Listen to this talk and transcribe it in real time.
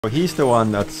He's the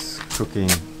one that's cooking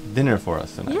dinner for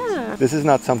us tonight. Yeah. This is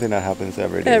not something that happens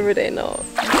every day. Every day, no.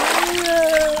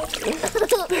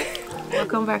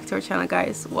 Welcome back to our channel,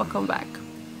 guys. Welcome back.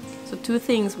 So 2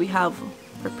 things we have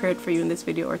prepared for you in this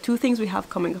video, or 2 things we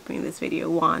have coming up in this video.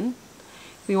 One,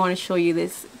 we want to show you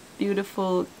this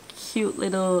beautiful, cute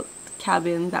little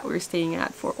cabin that we're staying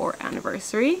at for our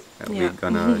anniversary. We're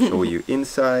gonna show you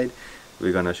inside,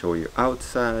 we're gonna show you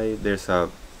outside. There's a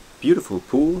beautiful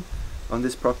pool on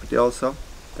this property also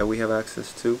that we have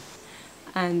access to.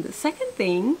 And the second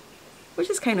thing, which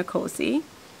is kind of cozy,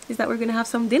 is that we're gonna have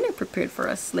some dinner prepared for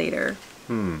us later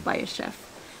by a chef.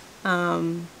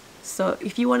 So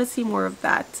if you want to see more of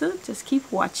that, just keep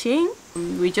watching.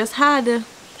 We just had a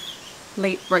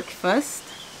late breakfast.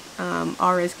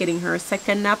 Aura is getting her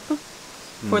second nap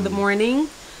for the morning.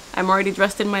 I'm already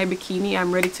dressed in my bikini.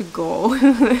 I'm ready to go.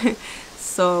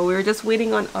 So we're just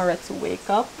waiting on Aura to wake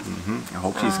up. I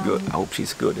hope she's good. I hope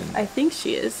she's good. I think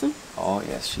she is. Oh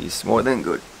yes, she's more than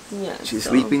good. Yeah, she's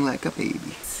sleeping like a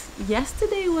baby.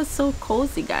 Yesterday was so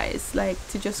cozy, guys. Like,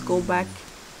 to just go back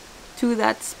to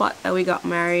that spot that we got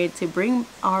married, to bring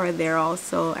Aura there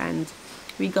also, and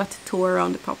we got to tour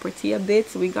around the property a bit,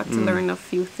 so we got to learn a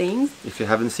few things. If you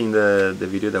haven't seen the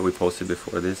video that we posted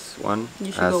before this one,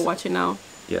 you should go watch it now.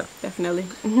 Yeah, definitely.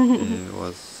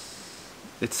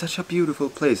 It's such a beautiful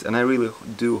place, and I really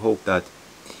do hope that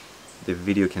the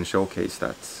video can showcase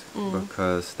that,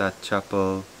 because that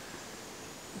chapel,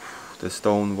 the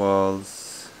stone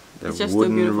walls, the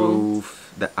wooden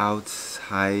roof, the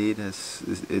outside,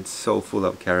 it's so full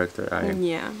of character.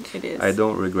 Yeah, it is. I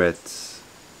don't regret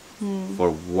for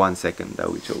 1 second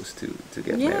that we chose to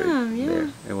get married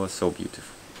there. It was so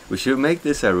beautiful. We should make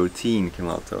this a routine, Kem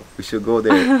Alex. We should go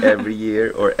there every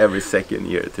year or every second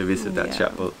year to visit that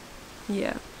chapel.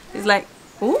 Yeah, it's like,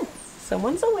 ooh,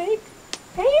 someone's awake.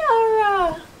 Hey,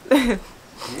 Aura.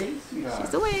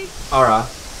 She's awake. Aura,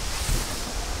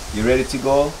 you ready to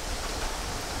go?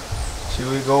 Should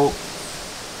we go?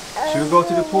 Should we go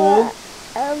to the pool?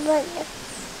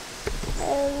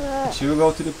 Should we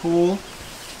go to the pool?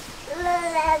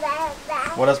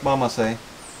 What does Mama say?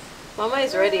 Mama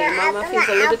is ready. Mama feels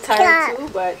a little tired too,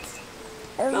 but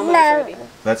Mama is ready.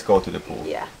 Let's go to the pool.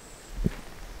 Yeah.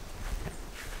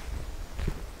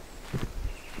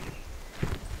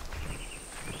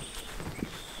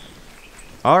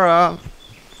 Aura!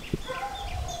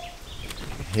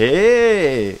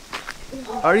 Hey!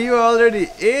 Are you already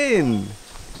in?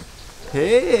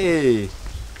 Hey!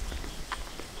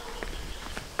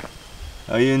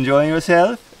 Are you enjoying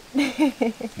yourself?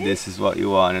 This is what you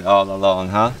wanted all along,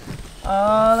 huh?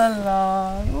 All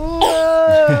along.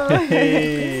 Whoa.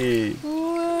 Hey!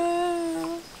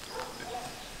 Whoa.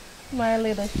 My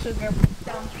little sugar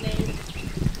dumpling.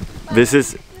 This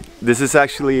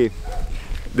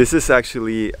is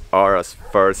actually Aura's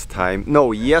first time.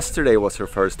 No, yesterday was her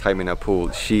first time in a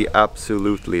pool. She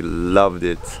absolutely loved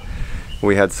it.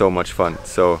 We had so much fun.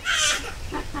 So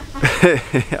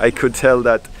I could tell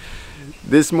that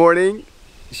this morning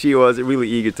she was really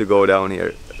eager to go down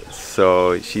here.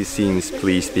 So she seems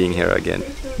pleased being here again.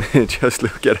 Just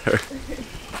look at her.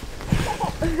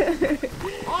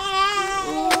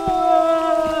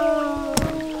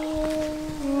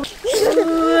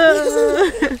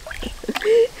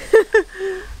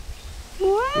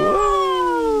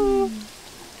 Wow.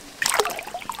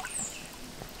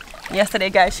 Yesterday,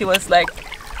 guys, she was like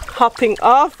hopping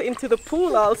off into the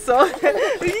pool also.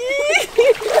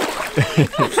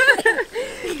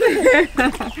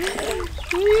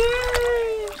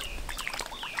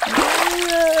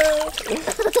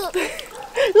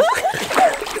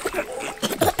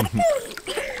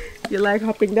 You like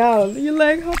hopping down. You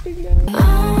like hopping down.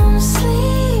 I'm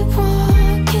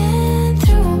sleepwalking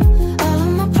through all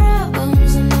of my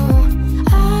problems. I know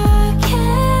I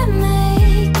can't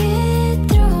make it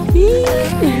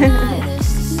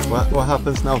through. What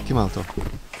happens now, Kem Alex?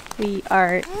 We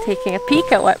are taking a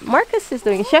peek at what Marcus is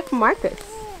doing. Chef Marcus.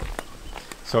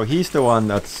 So he's the one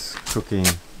that's cooking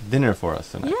dinner for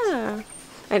us tonight. Yeah.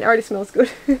 And it already smells good.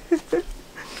 It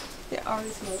already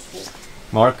smells good.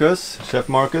 Marcus, Chef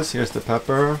Marcus, here's the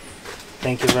pepper.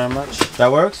 Thank you very much.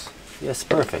 That works? Yes,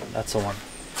 perfect. That's the one.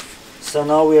 So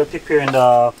now we are preparing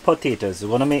the potatoes. We're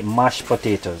going to make mashed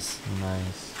potatoes.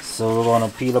 Nice. So we're going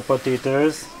to peel the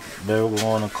potatoes. Then we're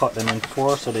going to cut them in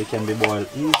 4 so they can be boiled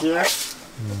easier.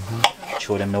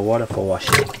 Throw them in the water for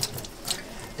washing.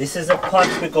 This is a pot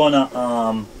we're going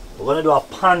to do a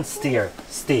pan sear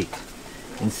steak.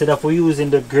 Instead of using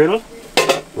the grill,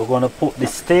 we're going to put the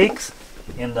steaks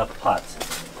in the pot.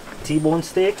 T-bone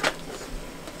steak.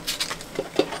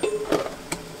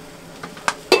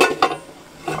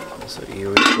 So here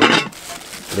we go.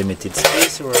 limited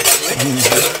space right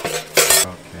here.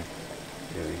 Okay.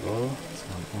 There we go.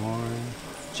 Some oil.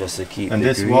 Just to keep And the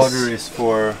this grease. water is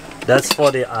for... That's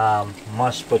for the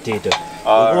mashed potato.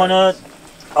 All We're gonna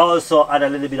also add a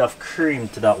little bit of cream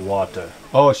to that water.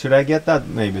 Oh, should I get that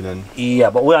maybe then? Yeah,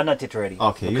 but we are not yet ready.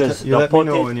 Okay, because you let me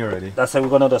know when you're ready. That's how we're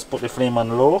gonna just put the flame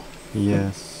on low.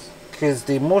 Yes. Because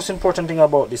the most important thing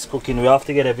about this cooking, we have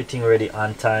to get everything ready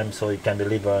on time so it can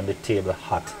deliver on the table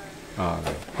hot.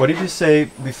 Alright. What did you say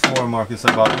before, Marcus,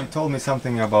 about... You told me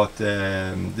something about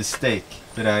the steak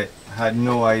that I had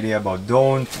no idea about.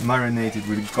 Don't marinate it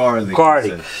with garlic.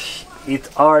 Garlic. It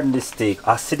harden the steak.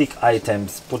 Acidic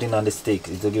items putting on the steak.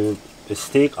 It will give the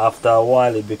steak, after a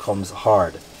while it becomes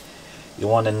hard. You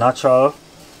want the natural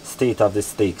state of the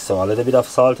steak. So a little bit of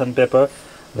salt and pepper,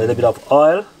 a little bit of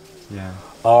oil. Yeah.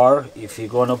 Or if you're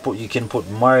gonna put, you can put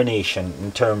marination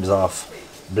in terms of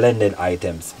blended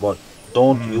items, but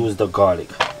don't use the garlic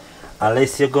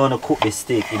unless you're gonna cook the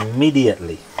steak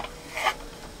immediately.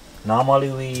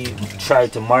 Normally we try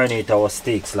to marinate our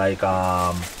steaks like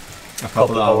a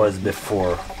couple hours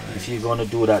before. If you're gonna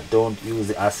do that, don't use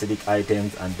the acidic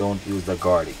items and don't use the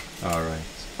garlic. All right.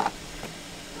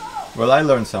 Well, I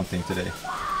learned something today.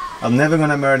 I'm never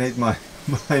gonna marinate my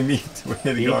meat with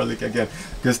garlic again.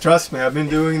 Because trust me, I've been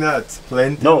doing that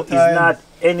plenty of times. No, it's not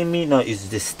any meat. No, it's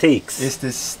the steaks. It's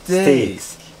the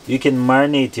steaks. You can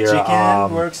marinate your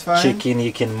chicken works fine. Chicken.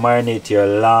 You can marinate your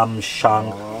lamb,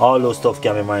 shank. All those stuff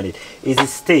can be marinated. It's the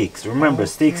steaks. Remember,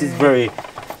 steaks is very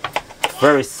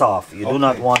soft. You do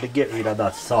not want to get rid of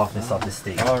that softness of the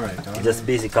steak. All right. You just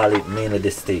basically mainly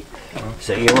the steak.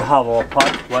 So here we have our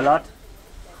pot. Voila.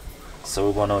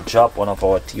 So we're gonna drop one of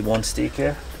our T-bone steak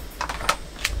here.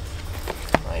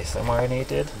 Nicely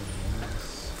marinated.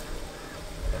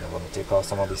 And I'm gonna take off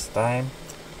some of this thyme.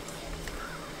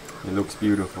 It looks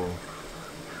beautiful.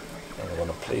 And we're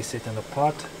gonna place it in the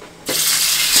pot.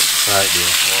 Right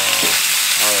there. Wow.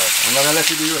 Alright. I'm gonna let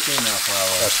you do your thing now for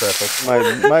hours. That's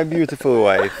perfect. My beautiful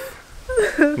wife.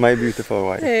 My beautiful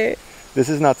wife. Hey, This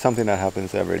is not something that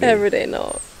happens every day. every day,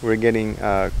 no. We're getting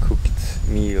a cooked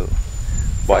meal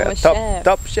by From a a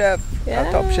top chef. Yeah.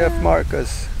 A top chef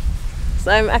Marcus.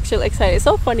 So I'm actually excited. It's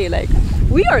so funny, like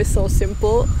we are so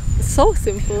simple. So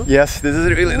simple. Yes, this is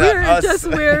really not We're us. just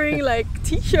wearing like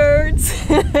t-shirts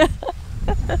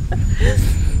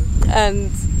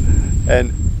and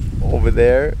over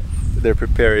there they're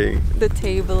preparing the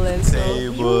table and so.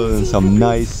 table and some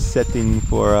nice setting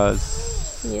for us.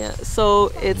 Yeah,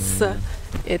 so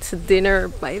it's dinner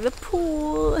by the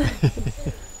pool.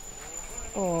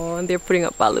 Oh, and they're putting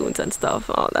up balloons and stuff.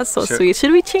 Oh, that's so sweet.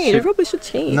 Should we change? We probably should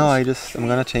change. No, I'm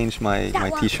gonna change my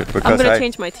t-shirt because I'm gonna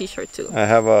change my t-shirt too. I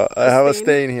have a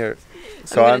stain here.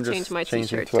 So I'm I'm gonna just change my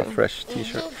changing t-shirt to a too. fresh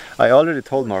t-shirt. I already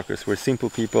told Marcus we're simple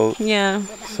people, Yeah,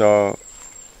 so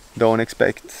don't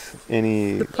expect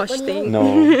any. the plush thing.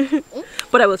 No.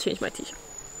 But I will change my t-shirt.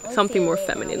 Something more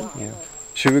feminine. Yeah.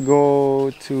 Should we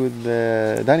go to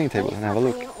the dining table and have a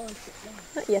look?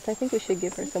 Not yet. I think we should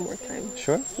give her some more time.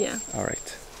 Sure. Yeah. All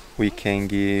right. We can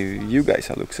give you guys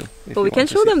a look soon. But we can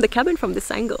show them the cabin from this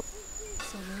angle.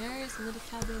 So there's a little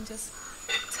cabin just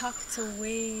tucked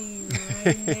away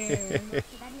right there.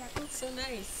 It's so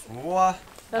nice. What?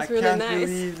 That's I really can't nice.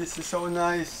 believe this is so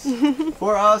nice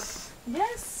for us.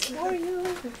 Yes, for you.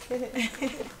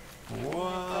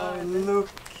 Wow, look.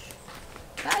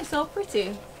 That is so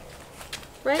pretty.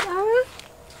 Right, Ara?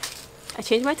 I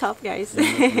changed my top, guys. You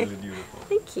look really beautiful.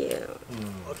 Thank you.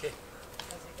 Okay.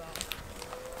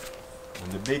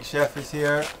 And the big chef is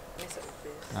here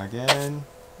again.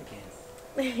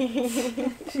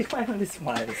 She finally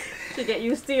smiles. To get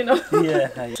used to, you know.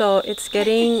 Yeah. So it's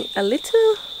getting a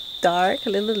little dark, a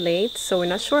little late, so we're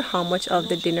not sure how much of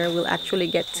the dinner we'll actually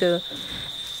get to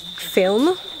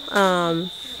film.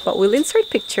 But we'll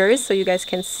insert pictures so you guys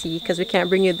can see, because we can't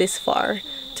bring you this far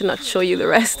to not show you the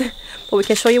rest. But we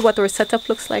can show you what our setup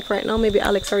looks like right now. Maybe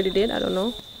Alex already did, I don't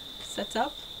know.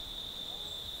 Setup.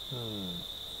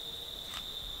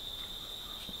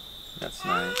 That's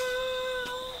nice.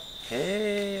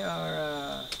 Hey,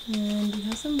 Ara. And we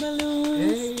have some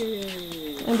balloons.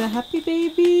 Hey. And a happy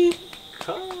baby.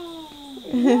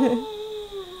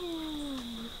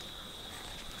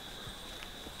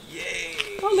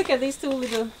 Yay. Oh, look at these two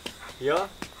little Yeah,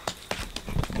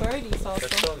 birdies also.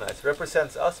 that's so nice.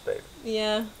 Represents us, babe.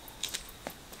 Yeah.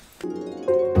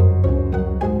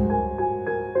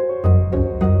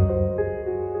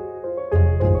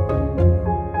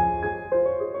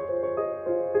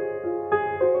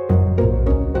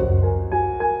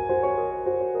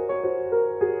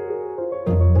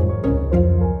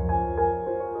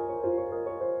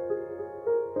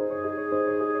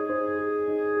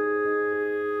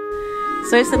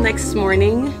 So it's the next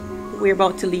morning. We're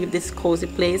about to leave this cozy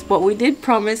place, but we did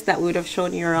promise that we would have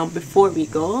shown you around before we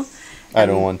go. I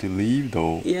don't want to leave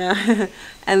though. Yeah,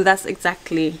 and that's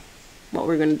exactly what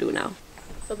we're gonna do now.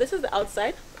 So this is the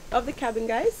outside of the cabin,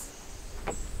 guys.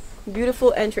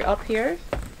 Beautiful entry up here.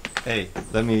 Hey,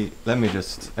 let me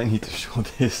just, I need to show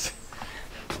this.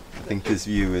 I think this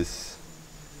view is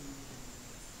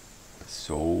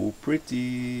so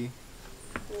pretty.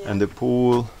 Yeah. And the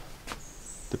pool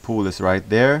is right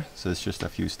there, so it's just a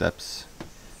few steps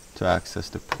to access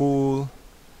the pool.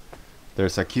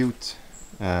 There's a cute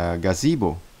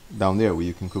gazebo down there where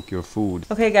you can cook your food.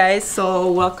 Okay guys,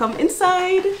 so welcome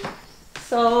inside.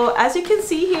 So as you can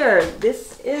see here,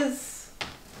 this is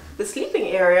the sleeping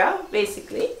area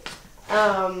basically.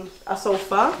 A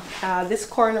sofa. This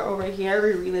corner over here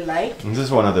we really like. And this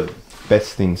is one of the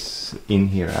best things in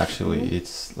here actually.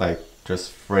 It's like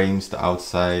just frames the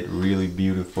outside, really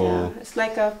beautiful. Yeah, it's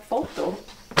like a photo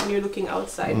when you're looking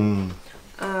outside.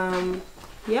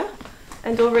 Yeah,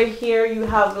 and over here you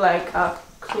have like a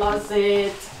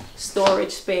closet,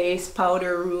 storage space,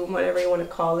 powder room, whatever you want to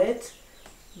call it.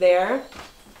 There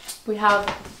we have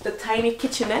the tiny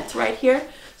kitchenette right here.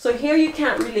 So here you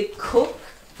can't really cook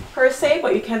per se,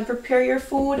 but you can prepare your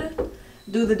food,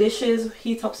 do the dishes,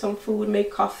 heat up some food,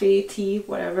 make coffee, tea,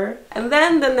 whatever. And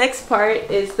then the next part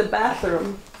is the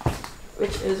bathroom,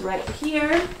 which is right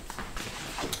here.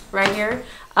 Right here.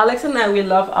 Alex and I, we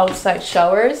love outside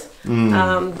showers.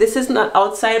 This is not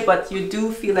outside, but you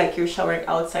do feel like you're showering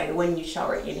outside when you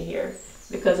shower in here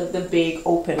because of the big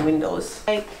open windows.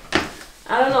 Like,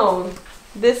 I don't know,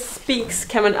 this speaks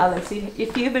Kem and Alex.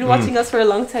 If you've been watching us for a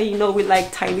long time, you know we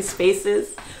like tiny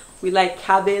spaces. We like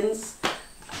cabins.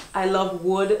 I love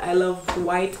wood. I love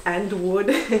white and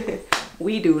wood.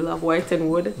 We do love white and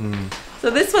wood. So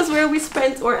this was where we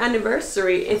spent our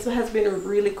anniversary. It has been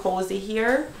really cozy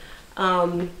here.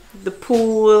 The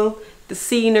pool, the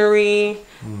scenery,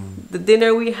 the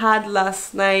dinner we had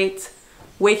last night,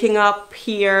 waking up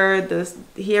here,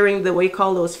 hearing the, what you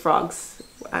call those frogs.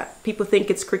 People think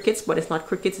it's crickets, but it's not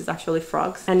crickets, it's actually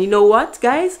frogs. And you know what,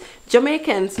 guys?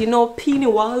 Jamaicans, you know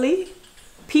Piniwali?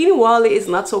 Piniwali is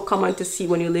not so common to see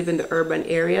when you live in the urban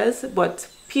areas, but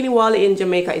Piniwali in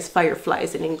Jamaica is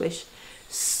fireflies in English.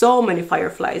 So many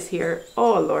fireflies here.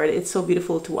 Oh Lord, it's so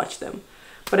beautiful to watch them.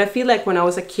 But I feel like when I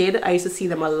was a kid, I used to see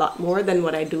them a lot more than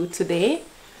what I do today.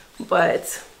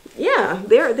 But yeah,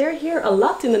 they're here a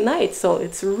lot in the night, so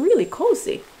it's really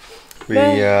cozy. We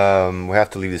have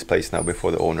to leave this place now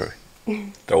before the owner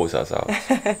throws us out.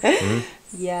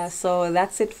 Yeah, so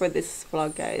that's it for this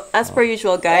vlog, guys. As per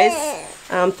usual, guys,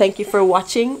 thank you for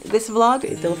watching this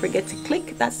vlog. Don't forget to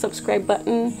click that subscribe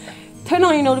button, turn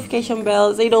on your notification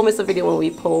bell so you don't miss a video when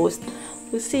we post.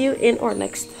 We'll see you in our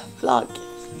next vlog.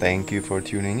 Thank you for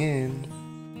tuning in.